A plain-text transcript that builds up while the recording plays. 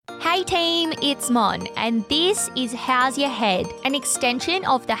Hey team, it's Mon, and this is How's Your Head, an extension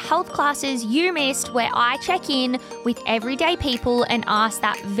of the health classes you missed where I check in with everyday people and ask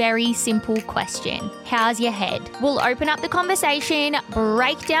that very simple question. How's your head? We'll open up the conversation,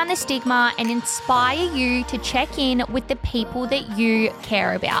 break down the stigma, and inspire you to check in with the people that you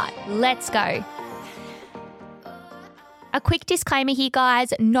care about. Let's go. A quick disclaimer here,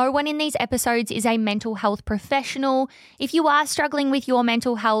 guys. No one in these episodes is a mental health professional. If you are struggling with your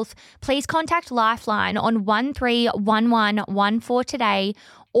mental health, please contact Lifeline on 131114 today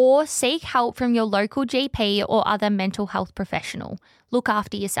or seek help from your local GP or other mental health professional. Look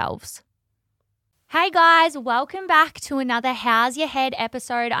after yourselves. Hey guys, welcome back to another How's Your Head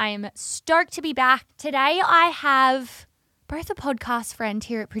episode. I am stoked to be back. Today I have both a podcast friend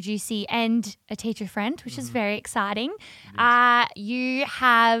here at Producy and a teacher friend, which is very exciting. You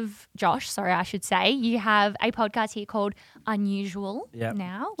have, Josh, you have a podcast here called Unusual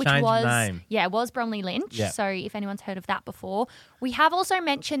now, which Changed was name. was Bromley Lynch. Yep. So if anyone's heard of that before, we have also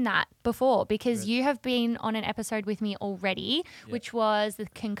mentioned that before because you have been on an episode with me already, which was the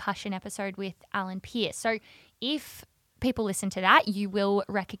concussion episode with Alan Pierce. So if people listen to that, you will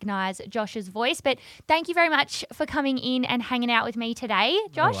recognize Josh's voice. But thank you very much for coming in and hanging out with me today.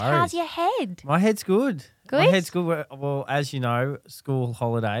 Josh, how's your head? My head's good. Good? My head's good. Well, as you know, school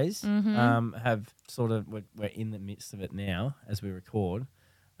holidays have sort of, we're in the midst of it now as we record.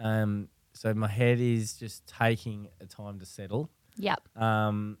 So my head is just taking a time to settle. Yep.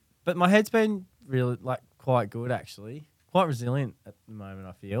 But my head's been really quite good actually. Quite resilient at the moment,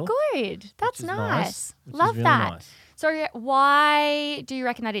 I feel. Good. That's nice. Which Love is really that. nice. So why do you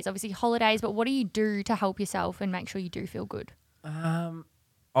reckon that is? Obviously holidays, but what do you do to help yourself and make sure you do feel good? I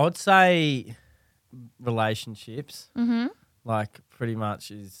would say relationships. Pretty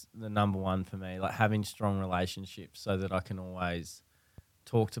much is the number one for me. Like having strong relationships so that I can always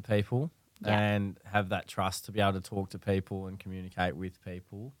talk to people and have that trust to be able to talk to people and communicate with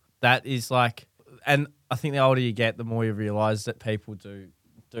people. That is and I think the older you get, the more you realise that people do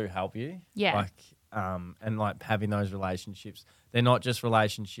help you. Yeah. Having those relationships, they're not just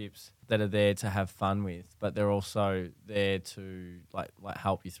relationships that are there to have fun with, but they're also there to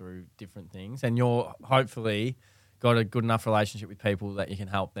help you through different things. And you're hopefully got a good enough relationship with people that you can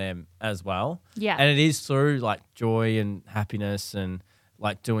help them as well. Yeah. And it is through joy and happiness and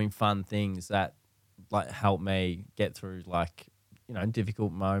doing fun things that help me get through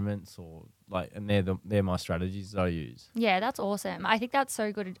difficult moments or and they're my strategies that I use. Yeah, that's awesome. I think that's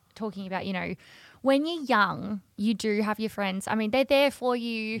so good talking about, when you're young, you do have your friends. I mean, they're there for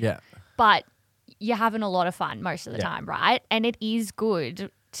you, but you're having a lot of fun most of the time, right? And it is good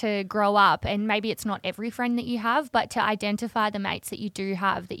to grow up and maybe it's not every friend that you have, but to identify the mates that you do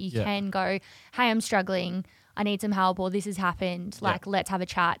have that you can go, hey, I'm struggling, I need some help, or this has happened. Let's have a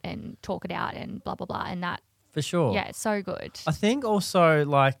chat and talk it out and blah, blah, blah. And that, for sure. yeah, it's so good. I think also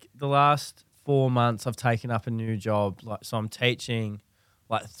the last 4 months I've taken up a new job. So I'm teaching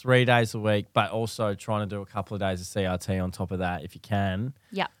 3 days a week, but also trying to do a couple of days of CRT on top of that if you can.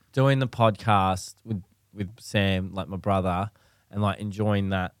 Yeah. Doing the podcast with Sam, my brother, and enjoying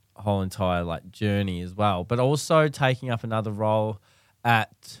that whole entire journey as well. But also taking up another role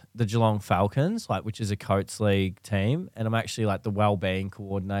at the Geelong Falcons, which is a Coates League team, and I'm actually the wellbeing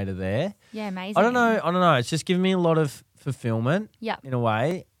coordinator there. Yeah, amazing. I don't know. It's just given me a lot of fulfillment. Yeah. In a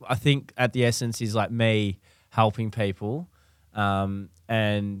way, I think at the essence is me helping people, and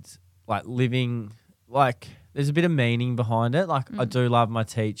living there's a bit of meaning behind it. I do love my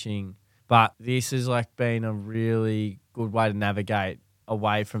teaching, but this has been a really good way to navigate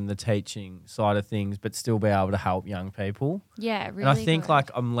away from the teaching side of things, but still be able to help young people. Yeah, really. And I think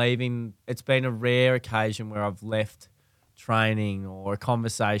good. I'm leaving. It's been a rare occasion where I've left training or a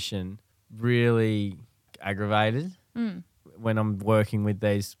conversation really aggravated when I'm working with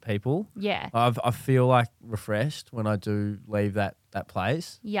these people. Yeah. I feel refreshed when I do leave that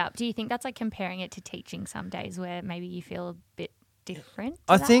place. Yeah. Do you think that's comparing it to teaching some days where maybe you feel a bit different?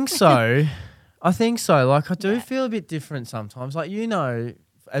 I think so. I do feel a bit different sometimes.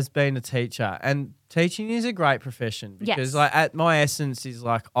 As being a teacher, and teaching is a great profession because at my essence is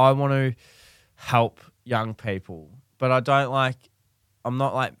I want to help young people, but I don't I'm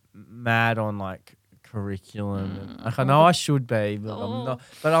not mad on curriculum. And, I know I should be, but I'm not.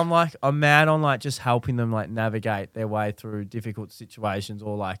 But I'm mad on just helping them navigate their way through difficult situations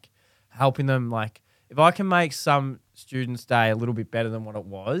or helping them if I can make some students' day a little bit better than what it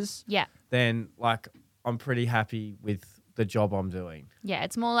was, then I'm pretty happy with the job I'm doing. Yeah,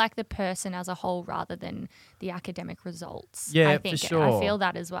 it's more the person as a whole rather than the academic results. Yeah, I think. for sure. I feel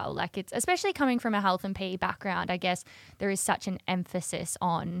that as well. It's especially coming from a health and PE background, I guess there is such an emphasis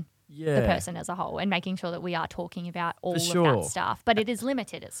on the person as a whole and making sure that we are talking about all of that stuff. But it is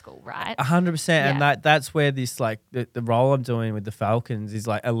limited at school, right? 100%. And that's where this like the role I'm doing with the Falcons is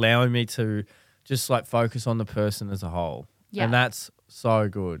like allowing me to just like focus on the person as a whole. Yeah. And that's so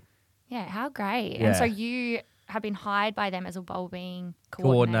good. Yeah, how great. Yeah. And so you have been hired by them as a wellbeing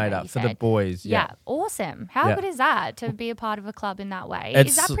coordinator for the boys. Yeah. Awesome. How good is that to be a part of a club in that way?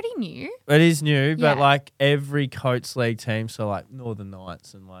 Is that pretty new? It is new, but like every Coates League team, so like Northern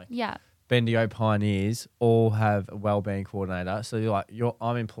Knights and like Bendigo Pioneers all have a wellbeing coordinator. So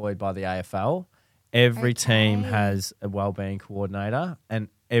I'm employed by the AFL. Every team has a wellbeing coordinator, and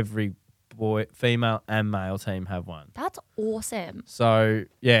every female and male team have one. That's awesome. So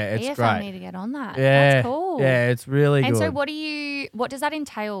it's AFL great. Need to get on that. Yeah, that's cool. Yeah, it's really good. And so what does that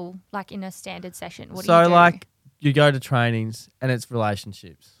entail like in a standard session? What do so you do? Like you go to trainings and it's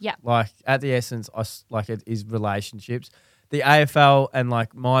relationships. Yeah. Like at the essence, it is relationships. The AFL and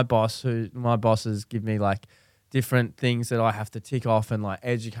like my bosses give me like different things that I have to tick off and like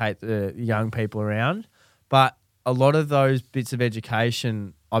educate the young people around. But a lot of those bits of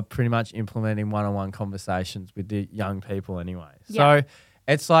education I pretty much implement in one-on-one conversations with the young people anyway. Yeah. So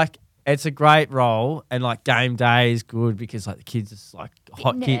it's like, it's a great role, and like game day is good because like the kids is like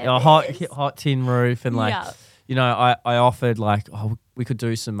hot tin roof, and like I offered like we could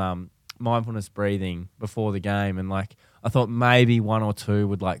do some mindfulness breathing before the game, and like I thought maybe one or two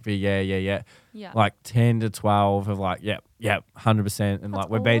would like be like 10 to 12 of like 100%, and like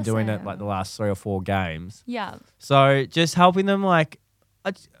we've been doing it like the last 3 or 4 games. Yeah. So just helping them like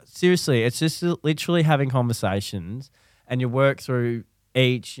seriously, it's just literally having conversations, and you work through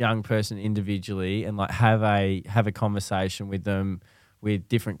each young person individually and like have a conversation with them with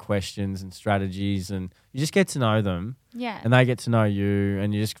different questions and strategies, and you just get to know them. Yeah. And they get to know you,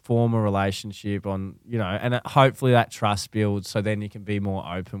 and you just form a relationship on, and hopefully that trust builds, so then you can be more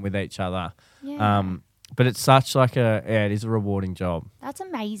open with each other. Yeah. But it's such like it is a rewarding job. That's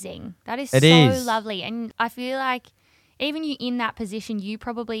amazing. That is it so is. lovely. And I feel like even you in that position, you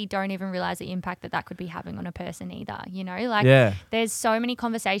probably don't even realize the impact that could be having on a person either, there's so many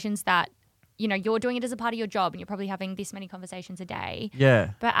conversations that, you're doing it as a part of your job, and you're probably having this many conversations a day.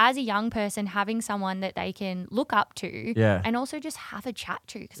 Yeah. But as a young person, having someone that they can look up to and also just have a chat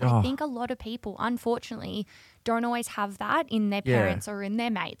to, because I think a lot of people, unfortunately, don't always have that in their parents or in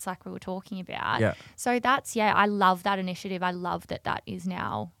their mates, like we were talking about. Yeah. So that's, I love that initiative. I love that is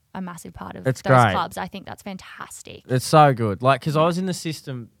now a massive part of those clubs. I think that's fantastic. It's so good. Like, because I was in the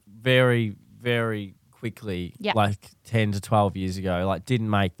system very, very quickly, like 10 to 12 years ago, like didn't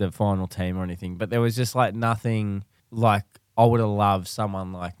make the final team or anything, but there was just like nothing like I would have loved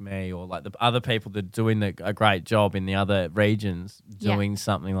someone like me or like the other people that are doing a great job in the other regions doing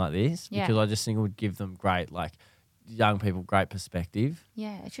something like this, because I just think it would give them great, like, young people great perspective.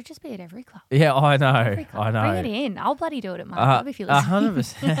 Yeah, it should just be at every club. Yeah, I know. I know. Bring it in. I'll bloody do it at my club if you listen.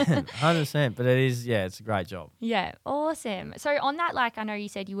 100%. 100%. But it is, it's a great job. Yeah, awesome. So on that, like, I know you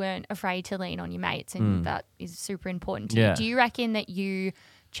said you weren't afraid to lean on your mates, and that is super important to you. Do you reckon that you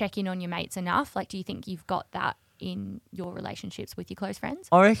check in on your mates enough? Like, do you think you've got that in your relationships with your close friends?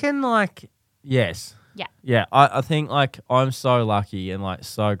 I reckon, like, yes. Yeah. Yeah, I think like I'm so lucky and like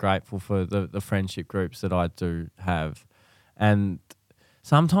so grateful for the friendship groups that I do have. And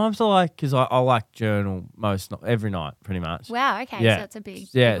sometimes I like, because I like journal every night pretty much. Wow, okay. Yeah. So that's a big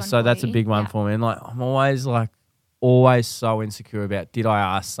one so that's you. A big one for me. And like I'm always so insecure about, did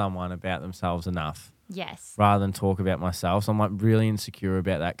I ask someone about themselves enough? Yes. Rather than talk about myself. So I'm like really insecure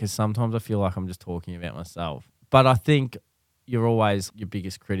about that, because sometimes I feel like I'm just talking about myself. But I think you're always your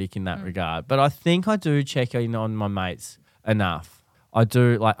biggest critic in that regard. But I think I do check in on my mates enough. I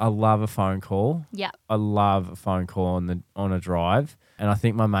do, like, I love a phone call. Yeah. I love a phone call on a drive. And I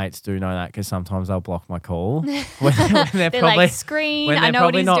think my mates do know that, because sometimes they'll block my call when they're probably like, screen. When they're I know probably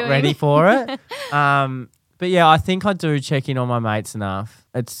what he's not doing. ready for it. But yeah, I think I do check in on my mates enough.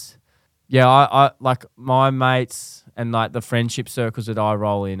 I like my mates and like the friendship circles that I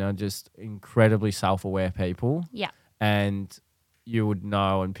roll in are just incredibly self-aware people. Yeah. And you would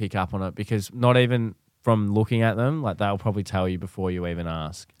know and pick up on it, because not even from looking at them, like they'll probably tell you before you even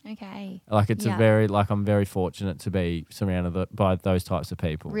ask. Okay. Like it's I'm very fortunate to be surrounded by those types of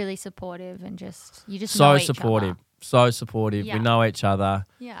people. Really supportive, and you just so know each supportive. other. So supportive. Yeah. We know each other.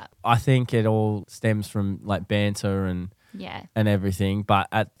 Yeah. I think it all stems from like banter and everything, but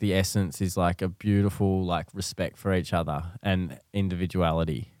at the essence is like a beautiful like respect for each other and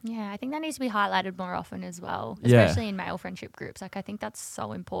individuality. Yeah, I think that needs to be highlighted more often as well, especially in male friendship groups. Like I think that's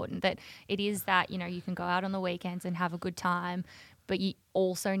so important, that it is that, you can go out on the weekends and have a good time, but you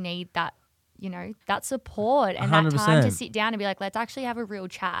also need that that support and that 100%. time to sit down and be like, let's actually have a real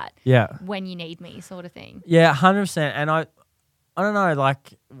chat when you need me, sort of thing. Yeah, 100%. And I don't know,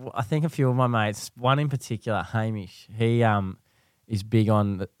 like, I think a few of my mates, one in particular, Hamish, he is big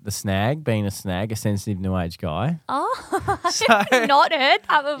on the snag, being a snag, a sensitive new age guy. Oh, I've not heard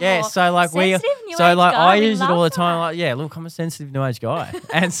that before. Yeah, so like I use it all the time. Like, yeah, look, I'm a sensitive new age guy,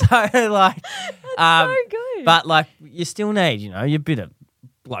 and so like, so good. But like, you still need, your bit of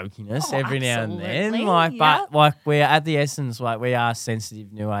blokiness every now and then. Like, but like, we're at the essence, like, we are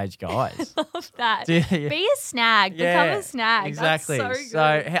sensitive new age guys. Love that. Be a snag. Become a snag. Exactly. That's so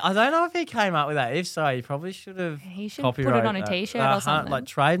good. I don't know if he came up with that. If so, he probably should have. He should put it on a t-shirt or something. Like,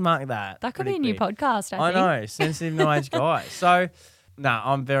 trademark that. That could be a new podcast. I think. know, sensitive new age guy. So,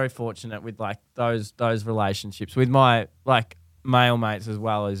 I'm very fortunate with like those relationships with my like male mates as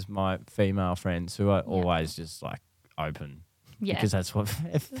well as my female friends who are always just like open. Yeah. Because that's what.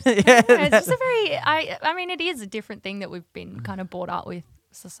 It's just a very. I mean, it is a different thing that we've been kind of brought up with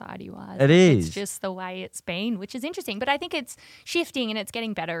society-wise. It is. It's just the way it's been, which is interesting. But I think it's shifting and it's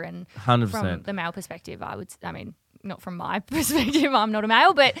getting better. And 100%. From the male perspective, not from my perspective, I'm not a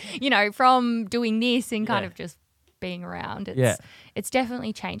male, but from doing this and kind of just being around, it's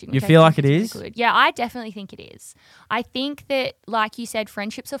definitely changing. You feel like it is? Good. Yeah, I definitely think it is. I think that, like you said,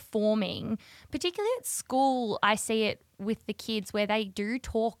 friendships are forming, particularly at school. I see it with the kids where they do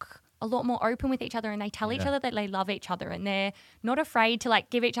talk a lot more open with each other and they tell each other that they love each other and they're not afraid to like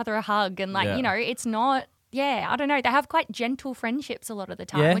give each other a hug and like, it's not, I don't know. They have quite gentle friendships a lot of the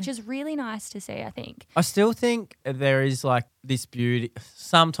time, which is really nice to see, I think. I still think there is like this beauty.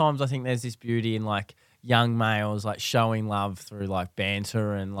 Sometimes I think there's this beauty in like young males like showing love through like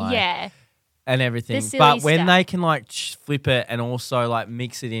banter and like and everything. But when they can like flip it and also like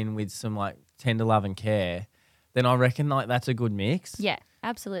mix it in with some like tender love and care, then I reckon like that's a good mix. Yeah,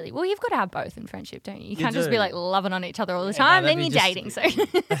 absolutely. Well, you've got to have both in friendship, don't you? You can't just be like loving on each other all the time. Then you're dating. So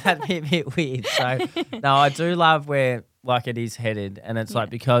that'd be a bit weird. So no, I do love where like it is headed, and it's like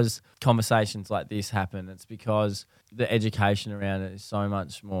because conversations like this happen. It's because the education around it is so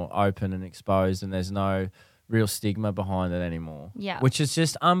much more open and exposed, and there's no real stigma behind it anymore. Yeah, which is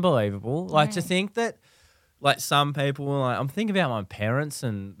just unbelievable. Like to think that. Like some people, like I'm thinking about my parents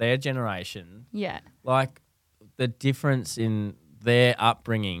and their generation. Yeah. Like the difference in their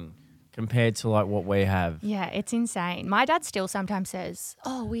upbringing compared to like what we have. Yeah, it's insane. My dad still sometimes says,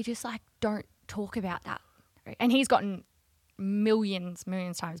 "Oh, we just like don't talk about that," and he's gotten millions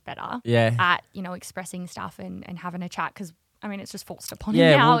times better. At expressing stuff and having a chat because. I mean, it's just forced upon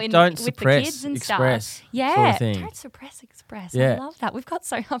him now with the kids and stuff. Yeah, sort of don't suppress, express. I love that. We've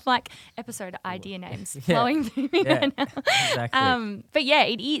got I'm like episode idea names flowing through me right now. Exactly. But yeah,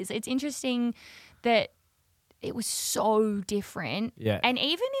 it is. It's interesting that it was so different. Yeah. And even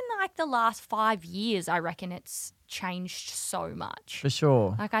in like the last 5 years, I reckon it's changed so much. For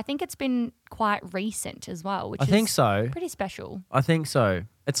sure. Like I think it's been quite recent as well, which I think so. Pretty special. I think so.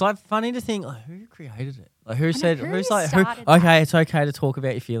 It's like funny to think like, who created it? Like who's started okay, it's okay to talk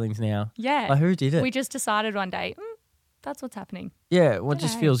about your feelings now. Yeah. Like who did it? We just decided one day, that's what's happening. Yeah, well, it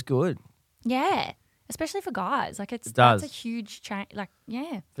just feels good. Yeah. Especially for guys. Like that's a huge change. Like,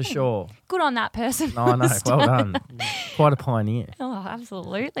 yeah. For sure. Good on that person. No, I know. Well done. Quite a pioneer. Oh,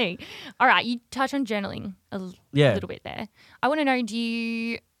 absolutely. All right. You touch on journaling a little bit there. I want to know, do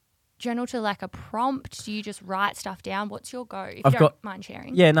you journal to like a prompt? Do you just write stuff down? What's your go? If you don't mind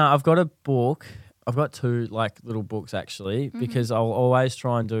sharing. Yeah, no, I've got a book. I've got 2 like little books actually because I'll always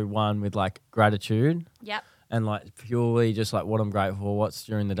try and do one with like gratitude. Yep. And like purely just like what I'm grateful for, what's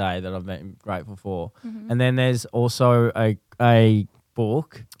during the day that I've been grateful for. And then there's also a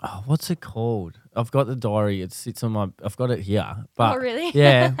book. Oh, what's it called? I've got the diary. It sits on I've got it here. But, oh, really?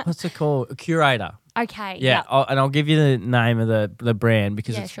 Yeah. What's it called? A Curator. Okay. Yeah. And I'll give you the name of the brand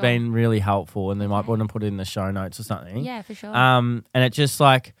because it's been really helpful and they might want to put it in the show notes or something. Yeah, for sure. And it just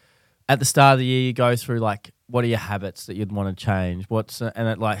like at the start of the year you go through like what are your habits that you'd want to change? And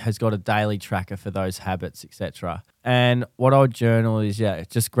it like has got a daily tracker for those habits, etc. And what I would journal is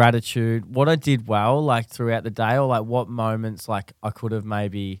just gratitude. What I did well, like throughout the day, or like what moments like I could have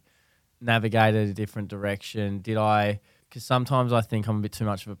maybe navigated a different direction. Because sometimes I think I'm a bit too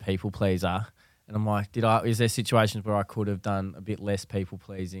much of a people pleaser, and I'm like, is there situations where I could have done a bit less people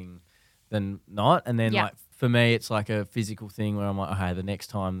pleasing than not? And then like for me, it's like a physical thing where I'm like, okay, the next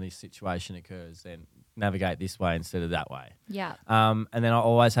time this situation occurs, then navigate this way instead of that way. Yeah. And then I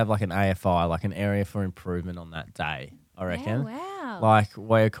always have like an AFI, like an area for improvement on that day, I reckon. Yeah, wow. Like,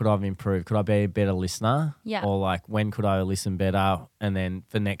 where could I have improved? Could I be a better listener? Yeah. Or like, when could I listen better? And then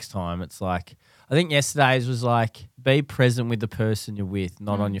for next time, it's like, I think yesterday's was like, be present with the person you're with,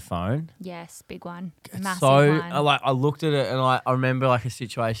 not on your phone. Yes, big one. It's Massive so, one. I looked at it and I remember like a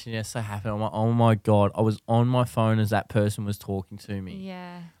situation yesterday happened. I'm like, oh my God, I was on my phone as that person was talking to me.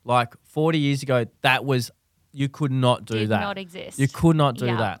 Yeah. Like 40 years ago, you could not do that. Did not exist. You could not do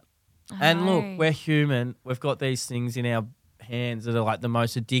Yeah. that. And look, we're human. We've got these things in our hands that are like the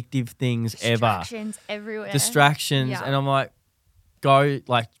most addictive things ever. Distractions everywhere. Distractions. Yeah. And I'm like,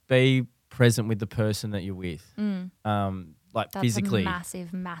 be present with the person that you're with. Like That's physically. a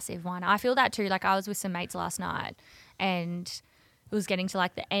massive, massive one. I feel that too. Like I was with some mates last night and it was getting to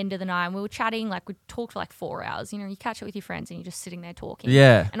like the end of the night and we were chatting, like we talked for like 4 hours. You know, you catch up with your friends and you're just sitting there talking.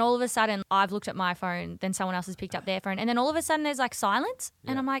 Yeah. And all of a sudden I've looked at my phone, then someone else has picked up their phone. And then all of a sudden there's like silence.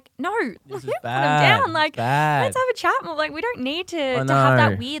 And I'm like, no, This is put them bad. down. Like, bad. let's have a chat more. Like we don't need to have know.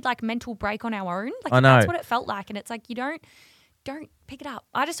 that weird like mental break on our own. Like I know. that's what it felt like. And it's like, you don't pick it up.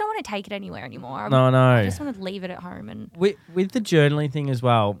 I just don't want to take it anywhere anymore. No, I just want to leave it at home. And with the journaling thing as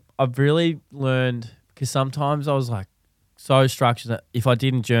well, I've really learned, because sometimes I was like so structured that if I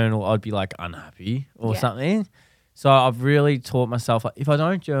didn't journal, I'd be like unhappy or something. So I've really taught myself, like, if I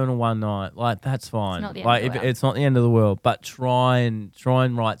don't journal one night, like that's fine. It's not the end like of the world. it's not the end of the world, but try and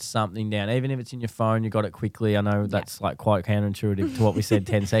write something down. Even if it's in your phone, you got it quickly. I know that's like quite counterintuitive to what we said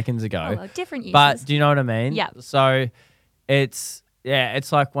 10 seconds ago. oh, well, different uses. But do you know what I mean? Yeah. So it's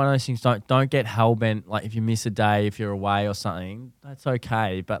like one of those things. Don't get hell-bent. Like if you miss a day, if you're away or something, that's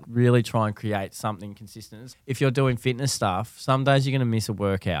okay. But really try and create something consistent. If you're doing fitness stuff, some days you're going to miss a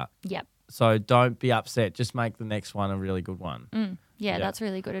workout. Yep. So don't be upset. Just make the next one a really good one. Yeah, that's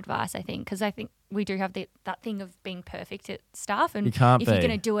really good advice, I think, because I think we do have that thing of being perfect at stuff. And You can't if you're be.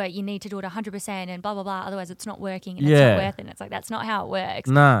 going to do it, you need to do it 100% and blah, blah, blah. Otherwise, it's not working and it's Yeah. not worth it. And it's like, that's not how it works.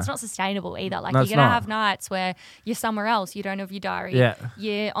 Nah. It's not sustainable either. Like, No, you're it's going to not. have nights where you're somewhere else. You don't have your diary. Yeah.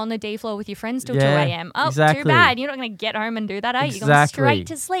 You're on the D floor with your friends till Yeah, 2 a.m. Oh, exactly. too bad. You're not going to get home and do that, are you? You're going Exactly. straight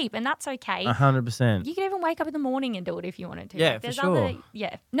to sleep. And that's okay. 100%. You can even wake up in the morning and do it if you wanted to. Yeah, Like, for there's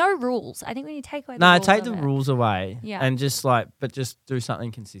sure. no rules. I think we need to take away the No, rules. take of the it. rules away. Yeah. And just do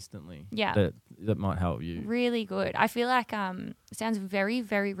something consistently. Yeah. That might help you. Really good. I feel like it sounds very,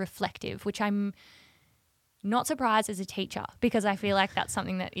 very reflective, which I'm not surprised as a teacher because I feel like that's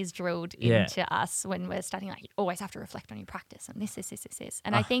something that is drilled Yeah. into us when we're studying. Like, you always have to reflect on your practice and this.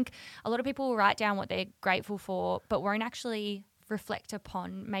 And I think a lot of people will write down what they're grateful for, but won't actually reflect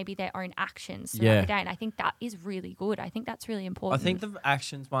upon maybe their own actions throughout Yeah. the day. And I think that is really good. I think that's really I important. think the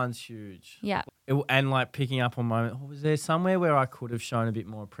actions one's huge. Yeah. And like picking up on moment, was there somewhere where I could have shown a bit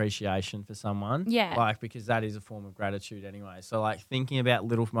more appreciation for someone? Yeah. Like, because that is a form of gratitude anyway. So like thinking about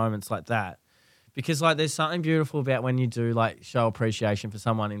little moments like that, because like there's something beautiful about when you do like show appreciation for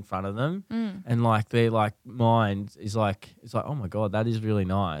someone in front of them and like their like mind is like, it's like, oh my God, that is really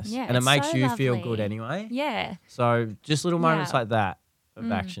nice. Yeah, and it it's makes so you feel lovely. good anyway. Yeah. So just little moments Yeah. like that of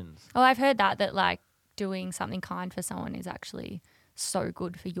actions. Oh, I've heard that like doing something kind for someone is actually so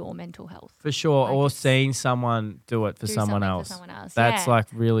good for your mental health. For sure. Like or it's- seeing someone do it for Do someone something else. For someone else. That's yeah. like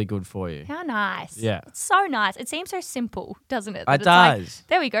really good for you. How nice. Yeah. It's so nice. It seems so simple, doesn't it? It That it's like, does.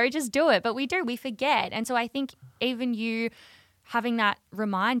 there we go, just do it. But we forget. And so I think even you having that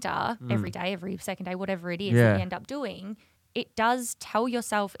reminder every day, every second day, whatever it is that Yeah. you end up doing, it does tell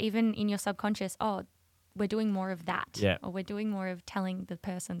yourself, even in your subconscious, oh, we're doing more of that. Yeah. Or we're doing more of telling the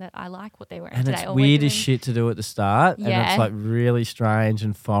person that I like what they were And today. it's or we're weird as doing- shit to do at the start. And Yeah. it's like really strange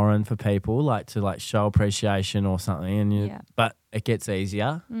and foreign for people like to like show appreciation or something. And Yeah. But it gets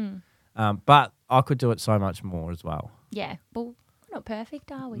easier. But I could do it so much more as well. Yeah. Well, we're not perfect,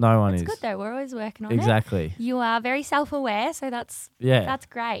 are we? No one It's is. good though. We're always working on it. Exactly. You are very self-aware, so that's Yeah.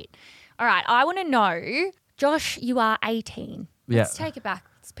 great. All right, I want to know, Josh, you are 18. Let's take it back.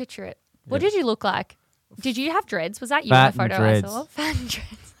 Let's picture it. What did you look like? Did you have dreads? Was that you Fat in the and photo dreads. I saw? Fat and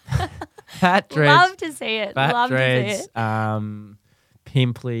dreads. Fat dreads. Love to see it. Fat Love to see dreads. it.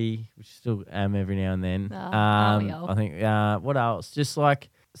 Pimply, which still am every now and then. Oh, aren't we all? I think, what else? Just like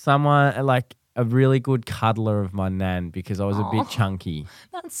someone, like a really good cuddler of my nan because I was a Aw. bit chunky.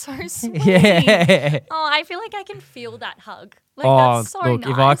 That's so sweet. Yeah. Oh, I feel like I can feel that hug. Like, Oh, that's so look,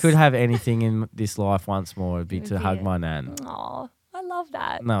 nice. if I could have anything in this life once more, it'd be would to be hug it. my nan. Oh, I love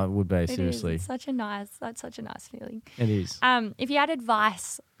that. No, it would be, It is. seriously. It's such a nice feeling. It is. If you had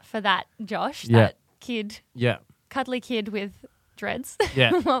advice for that, Josh, Yeah. that kid, Yeah. cuddly kid with dreads,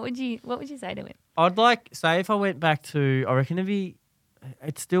 Yeah. what would you say to him? I'd like, say if I went back to, I reckon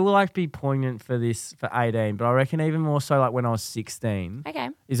it'd still like be poignant for 18, but I reckon even more so like when I was 16. Okay,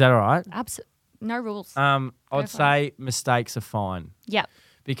 Is that all right? No rules. I'd say mistakes are fine. Yep.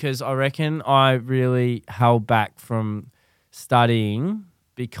 Because I reckon I really held back from studying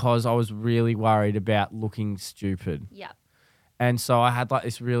because I was really worried about looking stupid. Yep. And so I had like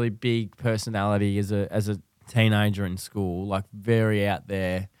this really big personality as a teenager in school, like very out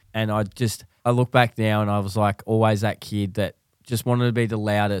there. And I look back now and I was like always that kid that just wanted to be the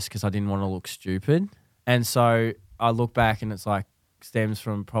loudest because I didn't want to look stupid. And so I look back and it's like stems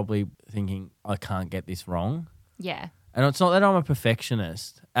from probably thinking I can't get this wrong. Yeah. And it's not that I'm a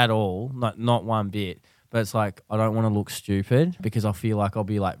perfectionist at all, not one bit. But it's like I don't want to look stupid because I feel like I'll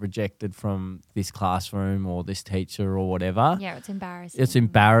be like rejected from this classroom or this teacher or whatever. Yeah, it's embarrassing. It's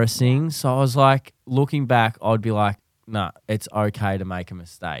embarrassing. Yeah. So I was like, looking back, I'd be like, nah, it's okay to make a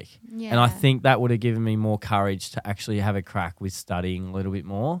mistake. Yeah. And I think that would have given me more courage to actually have a crack with studying a little bit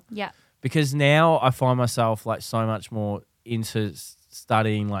more. Yeah. Because now I find myself like so much more into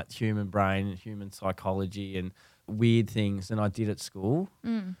studying like human brain and human psychology and weird things than I did at school.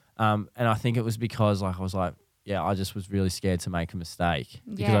 And I think it was because like I was like, yeah, I just was really scared to make a mistake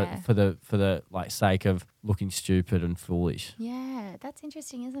because for the like sake of looking stupid and foolish. Yeah, that's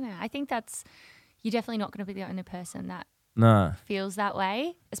interesting, isn't it? I think you're definitely not going to be the only person that feels that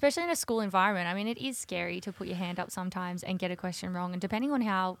way, especially in a school environment. I mean, it is scary to put your hand up sometimes and get a question wrong, and depending on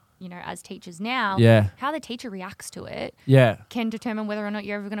how, as teachers now, how the teacher reacts to it can determine whether or not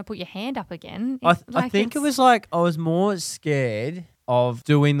you're ever going to put your hand up again. I think it was like I was more scared of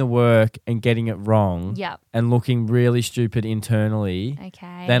doing the work and getting it wrong and looking really stupid internally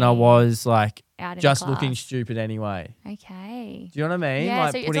than I was like just looking stupid anyway. Okay. Do you know what I mean? Yeah,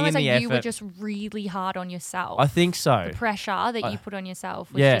 like so it's putting almost in the like effort. you were just really hard on yourself. I think so. The pressure that you put on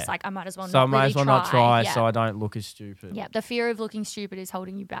yourself was just like, I might as well not try so I don't look as stupid. Yeah, the fear of looking stupid is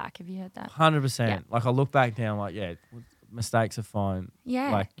holding you back. Have you heard that? 100%. Yeah. Like I look back now like, mistakes are fine.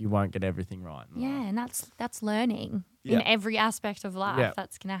 Yeah. Like you won't get everything right. Yeah, and that's learning in every aspect of life. Yeah.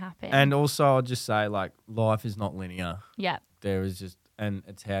 That's going to happen. And also I'll just say like life is not linear. Yeah. There is just, and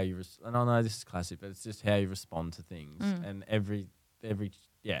it's how you, and I know this is classic, but it's just how you respond to things. And everything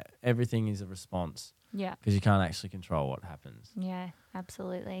is a response. Yeah. Because you can't actually control what happens. Yeah,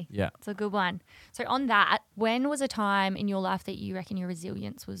 absolutely. Yeah. It's a good one. So on that, when was a time in your life that you reckon your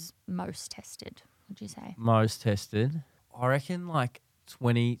resilience was most tested, would you say? Most tested? I reckon like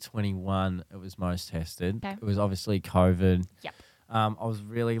 2021 it was most tested. Okay. It was obviously COVID. Yep. I was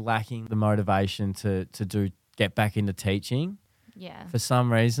really lacking the motivation to get back into teaching. Yeah. For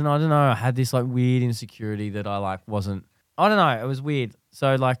some reason. I don't know. I had this like weird insecurity that I like wasn't, I don't know. It was weird.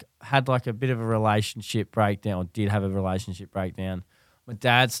 So like had like a bit of a relationship breakdown, or did have a relationship breakdown. My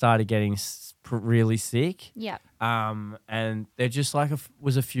dad started getting really sick. Yeah. And there just like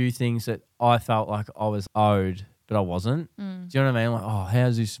was a few things that I felt like I was owed, but I wasn't. Do you know what I mean? Like, oh,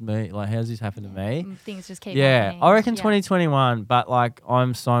 how's this happened to me? Things just keep happening. I reckon 2021, but like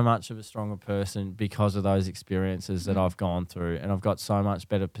I'm so much of a stronger person because of those experiences that I've gone through, and I've got so much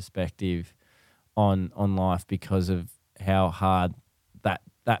better perspective on life because of how hard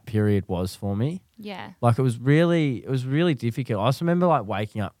that period was for me. Yeah. Like it was really difficult. I just remember like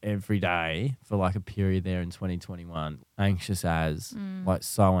waking up every day for like a period there in 2021, anxious like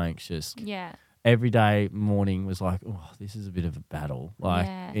so anxious. Yeah. Every day morning was like, oh, this is a bit of a battle, like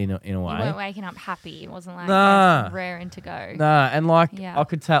in a way. You weren't waking up happy. It wasn't like raring to go. Nah, and like I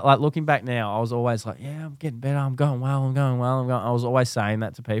could tell, like looking back now, I was always like, yeah, I'm getting better. I'm going well. I was always saying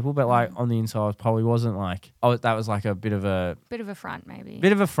that to people, but like on the inside, I probably wasn't like, that was like a bit of a front, maybe.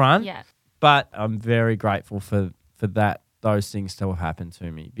 Bit of a front. Yeah. But I'm very grateful for those things to have happened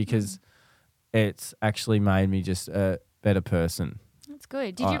to me because it's actually made me just a better person. That's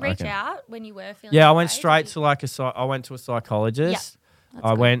good. Did you reach out when you were feeling? Yeah, I went straight to like I went to a psychologist. Yeah,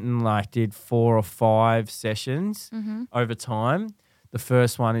 I went and like did 4 or 5 sessions over time. The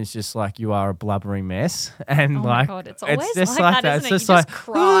first one is just like you are a blubbering mess, and oh like my God, it's always just like that. It's isn't just it? You like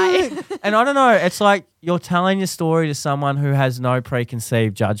just cry. And I don't know. It's like you're telling your story to someone who has no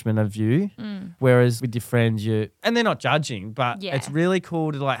preconceived judgment of you, whereas with your friends, and they're not judging, but it's really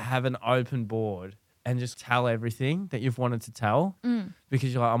cool to like have an open board and just tell everything that you've wanted to tell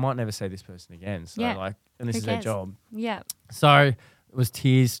because you're like, I might never see this person again. So like, and this is their job. Yeah. So it was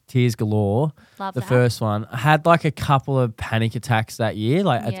tears galore. Love the that. first one. I had like a couple of panic attacks that year,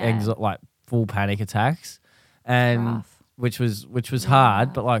 like like full panic attacks, and which was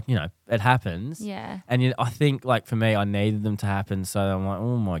hard, but like, it happens. Yeah. And I think like for me, I needed them to happen. So I'm like,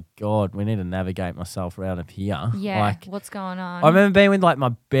 oh my God, we need to navigate myself around up here. Yeah. Like, what's going on? I remember being with like my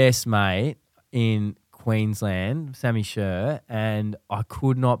best mate in Queensland, Sammy Sher, and I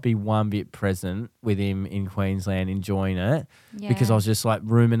could not be one bit present with him in Queensland enjoying it because I was just like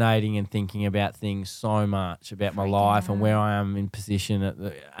ruminating and thinking about things so much about my life and where I am in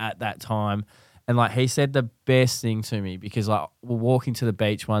position at that time. And like he said the best thing to me because like we're walking to the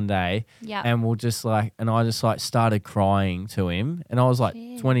beach one day and we'll just like, and I just like started crying to him and I was like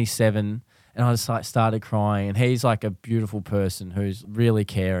 27 and I just like started crying and he's like a beautiful person who's really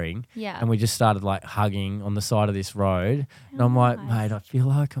caring. Yeah. And we just started like hugging on the side of this road. And I'm like, mate, I feel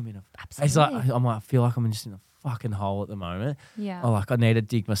like I'm in a, he's like, I feel like I'm just in a fucking hole at the moment. Yeah. I need to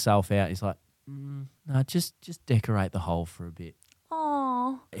dig myself out. He's like, no, just decorate the hole for a bit.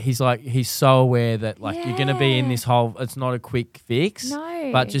 Oh, he's like, he's so aware that like you're going to be in this hole. It's not a quick fix,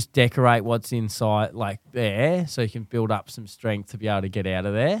 but just decorate what's inside like there so you can build up some strength to be able to get out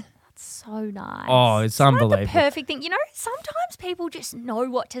of there. That's so nice. Oh, it's unbelievable. Like the perfect thing. You know, sometimes people just know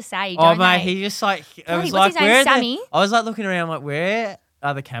what to say, don't they? He just like, I was like, where Sammy? I was like looking around like, where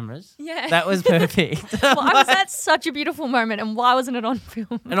are the cameras? Yeah. That was perfect. That's such a beautiful moment and why wasn't it on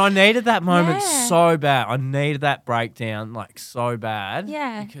film? And I needed that moment so bad. I needed that breakdown like so bad.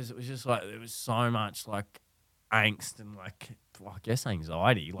 Yeah. Because it was just like, there was so much like angst and like, I guess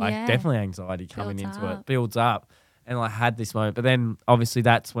anxiety, like definitely anxiety coming into it. Builds up. And I had this moment. But then obviously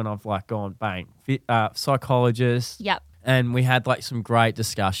that's when I've like gone bang. Psychologist. Yep. And we had like some great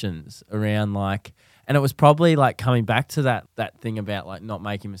discussions around like, and it was probably like coming back to that thing about like not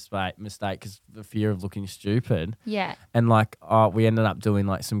making mistake because the fear of looking stupid. Yeah. And like we ended up doing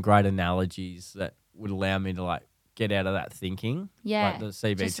like some great analogies that would allow me to like get out of that thinking. Yeah. Like the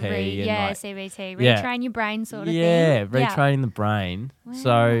CBT. CBT. Retrain your brain sort of thing. Yeah, retraining the brain. Wow.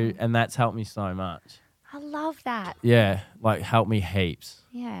 So, and that's helped me so much. I love that. Yeah, like helped me heaps.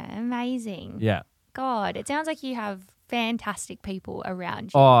 Yeah, amazing. Yeah. God, it sounds like you have fantastic people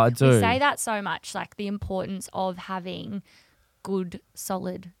around you. Oh, I do. We say that so much, like the importance of having good,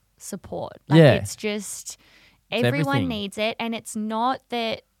 solid support. Like it's just, everyone needs it. And it's not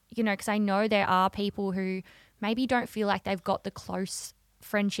that, you know, because I know there are people who maybe don't feel like they've got the close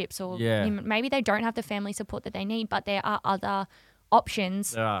friendships or maybe they don't have the family support that they need, but there are other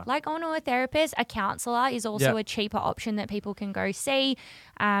options like on to a therapist. A counsellor is also a cheaper option that people can go see.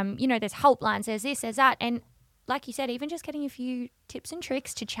 You know, there's helplines, there's this, there's that. And like you said, even just getting a few tips and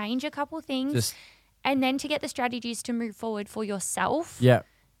tricks to change a couple things and then to get the strategies to move forward for yourself. Yeah.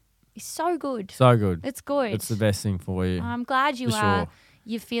 Is so good. So good. It's good. It's the best thing for you. I'm glad you are. Sure.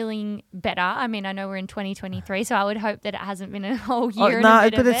 You're feeling better. I mean, I know we're in 2023, so I would hope that it hasn't been a whole year.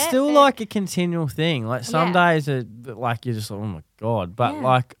 But it's still like a continual thing. Like some days, like you're just like, oh my God. But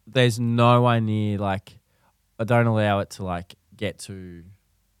like, there's no way near like, I don't allow it to like get to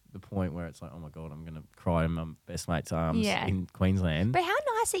the point where it's like, oh my God, I'm gonna cry in my best mate's arms in Queensland. But how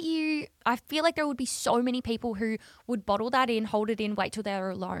nice that you, I feel like there would be so many people who would bottle that in, hold it in, wait till they're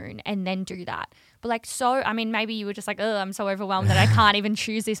alone and then do that. But like, so, I mean, maybe you were just like, oh, I'm so overwhelmed that I can't even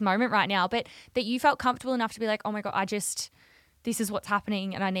choose this moment right now. But that you felt comfortable enough to be like, oh my God, this is what's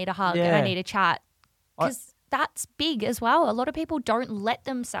happening and I need a hug and I need a chat. Because that's big as well. A lot of people don't let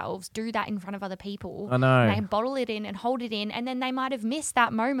themselves do that in front of other people. I know. And they bottle it in and hold it in. And then they might have missed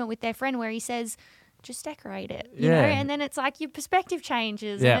that moment with their friend where he says, just decorate it, you know? And then it's like your perspective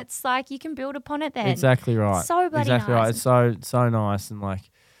changes and it's like you can build upon it then. Exactly right. So bloody exactly nice. Right. It's so nice. And like,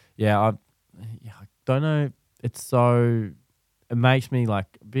 I don't know. It makes me like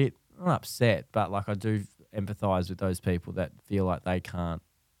a bit not upset, but like I do empathize with those people that feel like they can't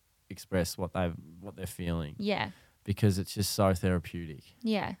express what they're feeling. Yeah. Because it's just so therapeutic.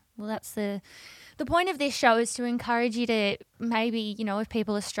 Yeah. Well, that's the point of this show is to encourage you to maybe, you know, if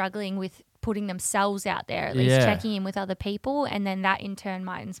people are struggling with putting themselves out there, at least checking in with other people, and then that in turn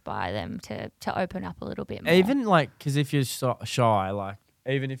might inspire them to open up a little bit more. Even like, because if you're shy, like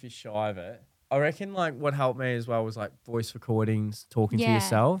even if you're shy of it, I reckon like what helped me as well was like voice recordings, talking to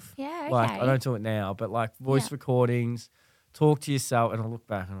yourself. Yeah, okay. Like I don't do it now, but like voice recordings, talk to yourself, and I look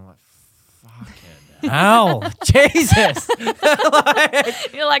back and I'm like, fucking hell, Jesus!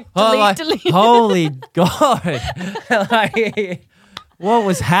 You're like, delete. Holy God! Like, what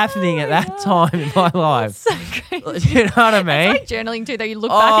was happening at that time in my life? So crazy. You know what I mean? It's like journaling too, though. You look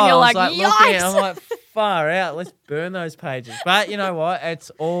back and you're like, yikes! I'm like, far out. Let's burn those pages. But you know what?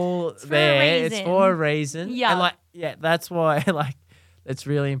 It's all there. It's for a reason. Yeah. And like, that's why like it's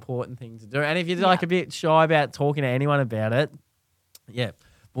really important thing to do. And if you're like a bit shy about talking to anyone about it,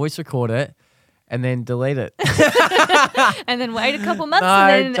 voice record it. And then delete it. And then wait a couple months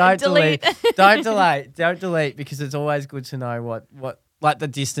and then don't delete. Don't delete because it's always good to know what like the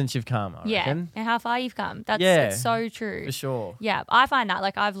distance you've come, I reckon. And how far you've come. That's so true. For sure. Yeah, I find that,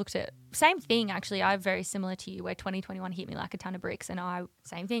 like, I've looked at, same thing actually, I'm very similar to you, where 2021 hit me like a ton of bricks, and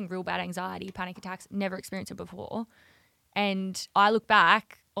same thing, real bad anxiety, panic attacks, never experienced it before. And I look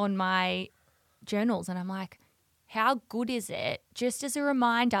back on my journals and I'm like, how good is it, just as a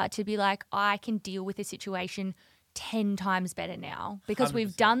reminder to be like, I can deal with a situation 10 times better now because 100%.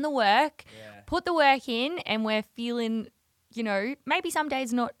 We've done the work, put the work in, and we're feeling, you know, maybe some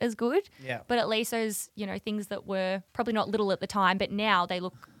days not as good, but at least those, you know, things that were probably not little at the time, but now they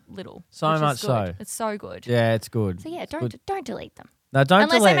look little. So much so. It's so good. Yeah, it's good. So yeah, It's don't delete them. No, don't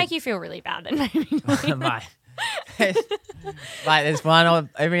Unless delete. they make you feel really bad, then maybe delete them. Mate. Like there's one,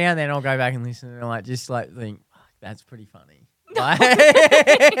 every now and then I'll go back and listen and like just like think, fuck, that's pretty funny. Like,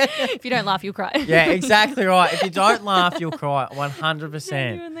 If you don't laugh, you'll cry. yeah, exactly right. If you don't laugh, you'll cry. 100%.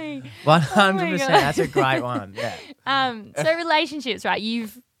 Genuinely. 100%. God. That's a great one. Yeah. So relationships, right?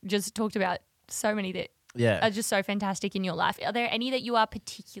 You've just talked about so many that Yeah. are just so fantastic in your life. Are there any that you are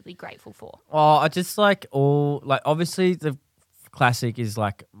particularly grateful for? Oh, I just like obviously the classic is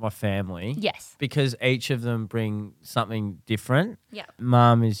like my family. Yes. Because each of them bring something different. Yeah.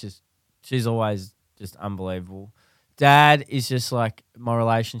 Mum is she's always just unbelievable. Dad is just like, my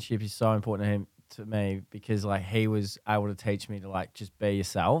relationship is so important to me because like he was able to teach me to like just be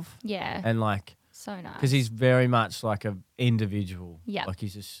yourself. Yeah. And like, So nice. because he's very much like an individual. Yeah. Like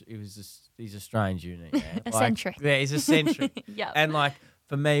he's a strange unit. Yeah. Eccentric. Like, yeah, he's eccentric. Yeah. And like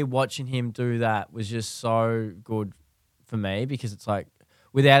for me, watching him do that was just so good for me because it's like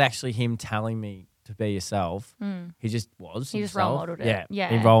without actually him telling me to be yourself, he just was. He just himself. role modelled it. Yeah. Yeah.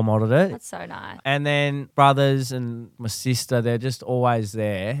 He role modelled it. That's so nice. And then brothers and my sister, they're just always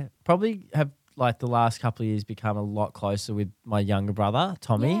there. Probably have like the last couple of years become a lot closer with my younger brother,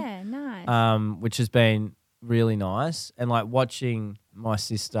 Tommy. Yeah, nice. Which has been really nice. And like watching my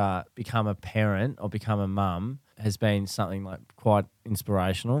sister become a parent or become a mum has been something like quite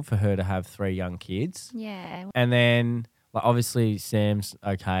inspirational for her to have 3 young kids. Yeah. And then like obviously Sam's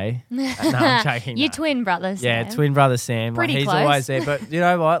okay. No, I'm joking. Your no. twin brother, Yeah, Sam. twin brother Sam. Pretty like, he's close. always there. But you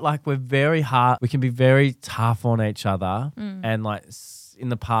know what? Like we're very hard. We can be very tough on each other. And like in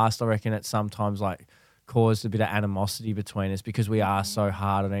the past, I reckon it sometimes like caused a bit of animosity between us because we are so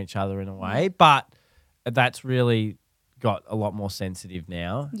hard on each other in a way. But that's really got a lot more sensitive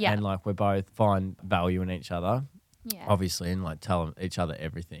now. Yeah. And like we both find value in each other, Yeah. obviously, and like tell each other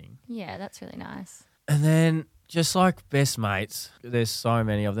everything. Yeah, that's really nice. And then just like best mates, there's so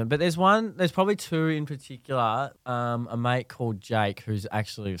many of them. But there's probably 2 in particular. A mate called Jake, who's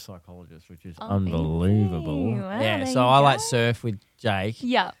actually a psychologist, which is unbelievable. Wow, yeah, there so you I like go. surf with Jake,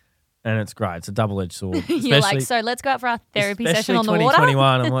 Yeah. and it's great. It's a double-edged sword. You're like, so let's go out for our therapy session on the water.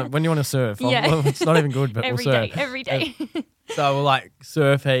 2021, I'm like, when do you want to surf? Yeah. Well, it's not even good, but Every we'll surf. day, every day. So we'll like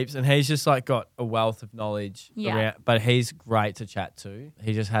surf heaps, and he's just like got a wealth of knowledge. Yeah. But he's great to chat to.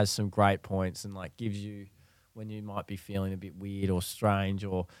 He just has some great points and like gives you when you might be feeling a bit weird or strange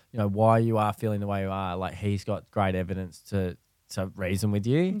or, you know, why you are feeling the way you are. Like he's got great evidence to reason with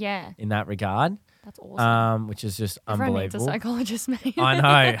you Yeah. in that regard. That's awesome. Which is just Everyone needs unbelievable. a psychologist, mate. I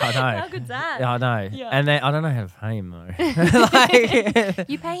know. How good's that? Yeah, I know. Yeah. And then I don't know how to pay him though. Like,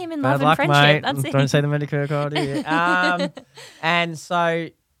 You pay him in bad love and luck, friendship. mate. That's it. Don't say the Medicare card here. And so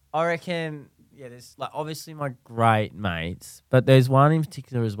I reckon, yeah, there's like obviously my great mates, but there's one in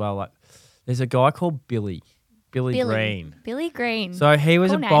particular as well. Like there's a guy called Billy Green. Billy Green. So he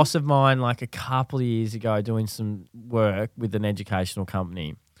was Cool a name. boss of mine like a couple of years ago doing some work with an educational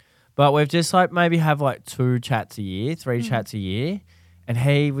company. But we've just like maybe have like 2 chats a year, 3 chats a year. And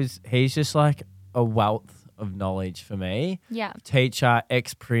he's just like a wealth of knowledge for me. Yeah. Teacher,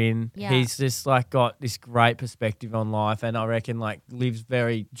 ex-prin. Yeah. He's just like got this great perspective on life and I reckon like lives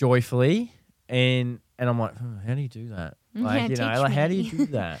very joyfully. And I'm like, how do you do that? Like, you know, teach like how do me. you do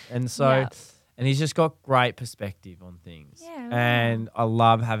that? And so, Yeah. and he's just got great perspective on things. Yeah, wow. And I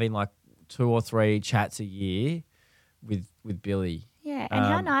love having like 2 or 3 chats a year with Billy. Yeah. And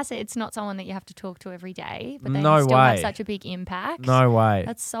how nice it's not someone that you have to talk to every day, but they No still have way. such a big impact. No way.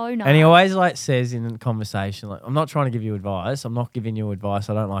 That's so nice. And he always like says in conversation, like, I'm not trying to give you advice. I'm not giving you advice.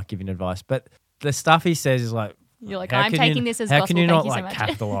 I don't like giving advice. But the stuff he says is like, You're like, how I'm can taking you, this as how gospel. can you Thank not you so like much.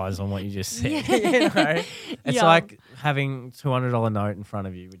 capitalize on what you just said? Yeah. You know? It's Yeah. like having $200 note in front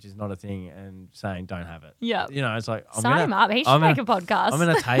of you, which is not a thing, and saying don't have it. Yeah. You know, it's like Sign him up. He should make a podcast. I'm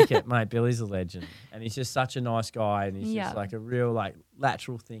gonna take it, mate. Billy's a legend, and he's just such a nice guy, and he's Yeah. just like a real like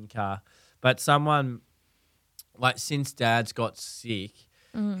lateral thinker. But someone like since Dad's got sick,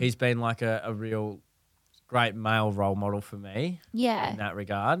 he's been like a real great male role model for me. Yeah. In that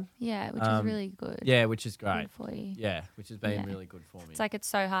regard. Yeah, which is really good. Yeah, which is great. Good for you. Yeah, which has been really good for me. It's like it's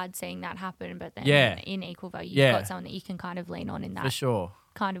so hard seeing that happen, but then in equal value, you've got someone that you can kind of lean on in that for sure.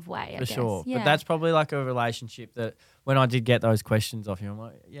 kind of way, I for guess. sure. Yeah. But that's probably like a relationship that when I did get those questions off him, I'm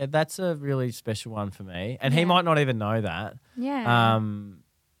like, yeah, that's a really special one for me. And he might not even know that. Yeah.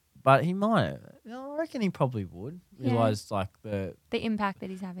 But he might. I reckon he probably would realise like the impact that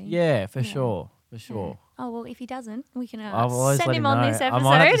he's having. Yeah, for sure. For sure. Oh, well, if he doesn't, we can send him on this episode. I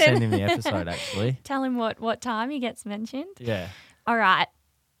might have to send him the episode, actually. Tell him what time he gets mentioned. Yeah. All right.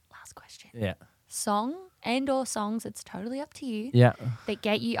 Last question. Yeah. Song and or songs, it's totally up to you. Yeah. That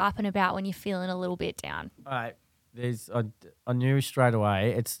get you up and about when you're feeling a little bit down. All right. I knew straight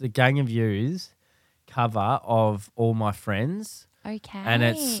away. It's the Gang of You's cover of All My Friends. Okay. And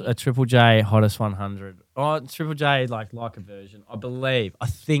it's a Triple J Hottest 100. Oh, Triple J like a version, I believe. I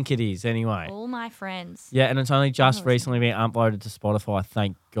think it is anyway. All My Friends. Yeah, and it's only just recently been uploaded to Spotify,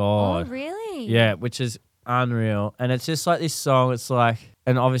 thank God. Oh, really? Yeah, which is unreal. And it's just like this song, it's like,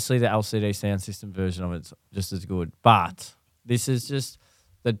 and obviously the LCD sound system version of it's just as good. But this is just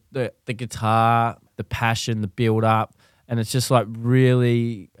the guitar, the passion, the build up, and it's just like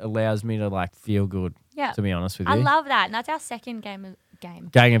really allows me to like feel good. Yeah. To be honest with you. I love that. And that's our second Gang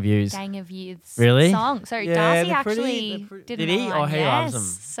of You's. Gang of Youths really? song. So Darcy actually did he? Oh, he loves them.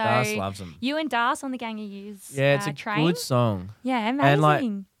 So Darcy loves them. You and Darcy on the Gang of Youths. Yeah, it's a train. good song. Yeah, amazing. And like,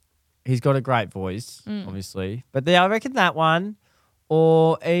 he's got a great voice, obviously. But I reckon that one,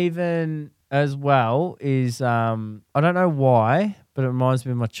 or even as well, is I don't know why, but it reminds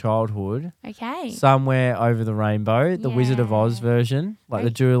me of my childhood. Okay. Somewhere Over the Rainbow, the Wizard of Oz version, like the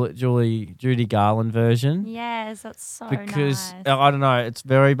Judy Garland version. Yes, that's so because, nice. I don't know, it's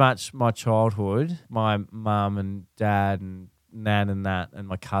very much my childhood. My mum and dad and Nan and that and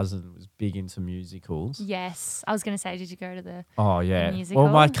my cousin was big into musicals. Yes. I was going to say, did you go to the musical?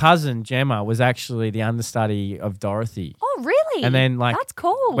 Well, my cousin Gemma was actually the understudy of Dorothy. Oh, really? And then like that's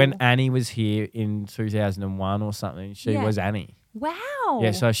cool. When Annie was here in 2001 or something, she was Annie. Wow.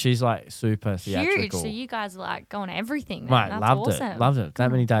 Yeah, so she's like super theatrical. Huge. So you guys are like going to everything. Mate, that's loved awesome. it. Loved it. That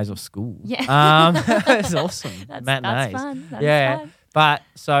many days off school. Yeah. It's awesome. That's fun. That's fun. But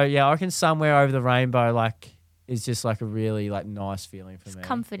so yeah, I reckon Somewhere Over the Rainbow like is just like a really like nice feeling for me. It's a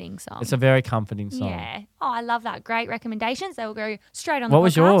comforting song. It's a very comforting song. Yeah. Oh, I love that. Great recommendations. They will go straight on What the podcast.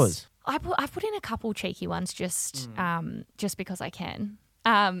 was yours? I put in a couple cheeky ones just because I can.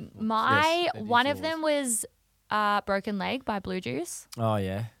 One of them was Broken Leg by Blue Juice. Oh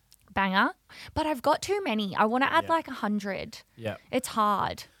yeah. Banger. But I've got too many. I want to add like 100. Yeah. It's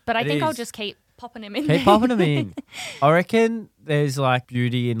hard. But I think I'll just keep popping them in. Keep popping them in. I reckon there's like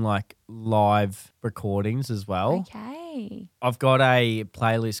beauty in like live recordings as well. Okay. I've got a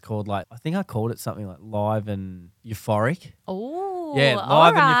playlist called like, I think I called it something like Live and Euphoric. Oh, yeah,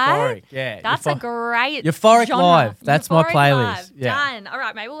 Live and Euphoric. Yeah, that's a great Euphoric genre. Live. That's Euphoric my playlist. Live. Yeah. Done. All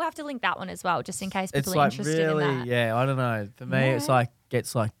right, maybe we'll have to link that one as well, just in case people It's are like interested really, in that. yeah. I don't know. For me, it's like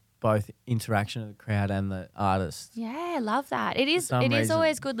gets like both interaction of the crowd and the artist. Yeah, love that. It is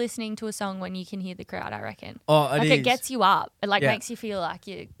always good listening to a song when you can hear the crowd, I reckon. Oh, it gets you up. It makes you feel like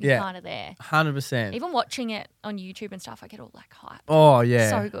you're kind of there. 100%. Even watching it on YouTube and stuff, I get all like hyped. Oh, yeah.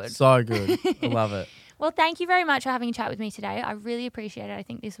 So good. So good. I love it. Well, thank you very much for having a chat with me today. I really appreciate it. I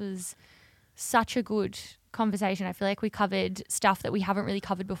think this was such a good conversation. I feel like we covered stuff that we haven't really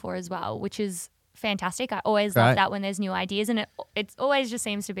covered before as well, which is fantastic. I always love that when there's new ideas, and it always just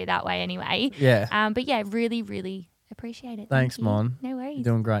seems to be that way anyway. Yeah. But yeah, really, really appreciate it. Thanks, Mon. No worries. You're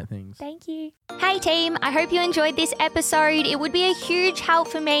doing great things. Thank you. Hey team, I hope you enjoyed this episode. It would be a huge help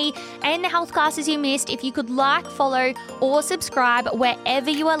for me and the health classes you missed if you could like, follow, or subscribe wherever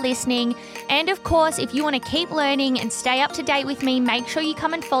you are listening. And of course, if you want to keep learning and stay up to date with me, make sure you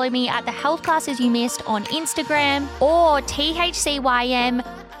come and follow me at the Health Classes You Missed on Instagram or THCYM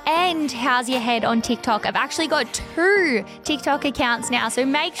and How's Your Head on TikTok. I've actually got 2 TikTok accounts now, so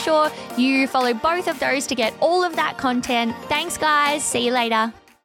make sure you follow both of those to get all of that content. Thanks, guys. See you later.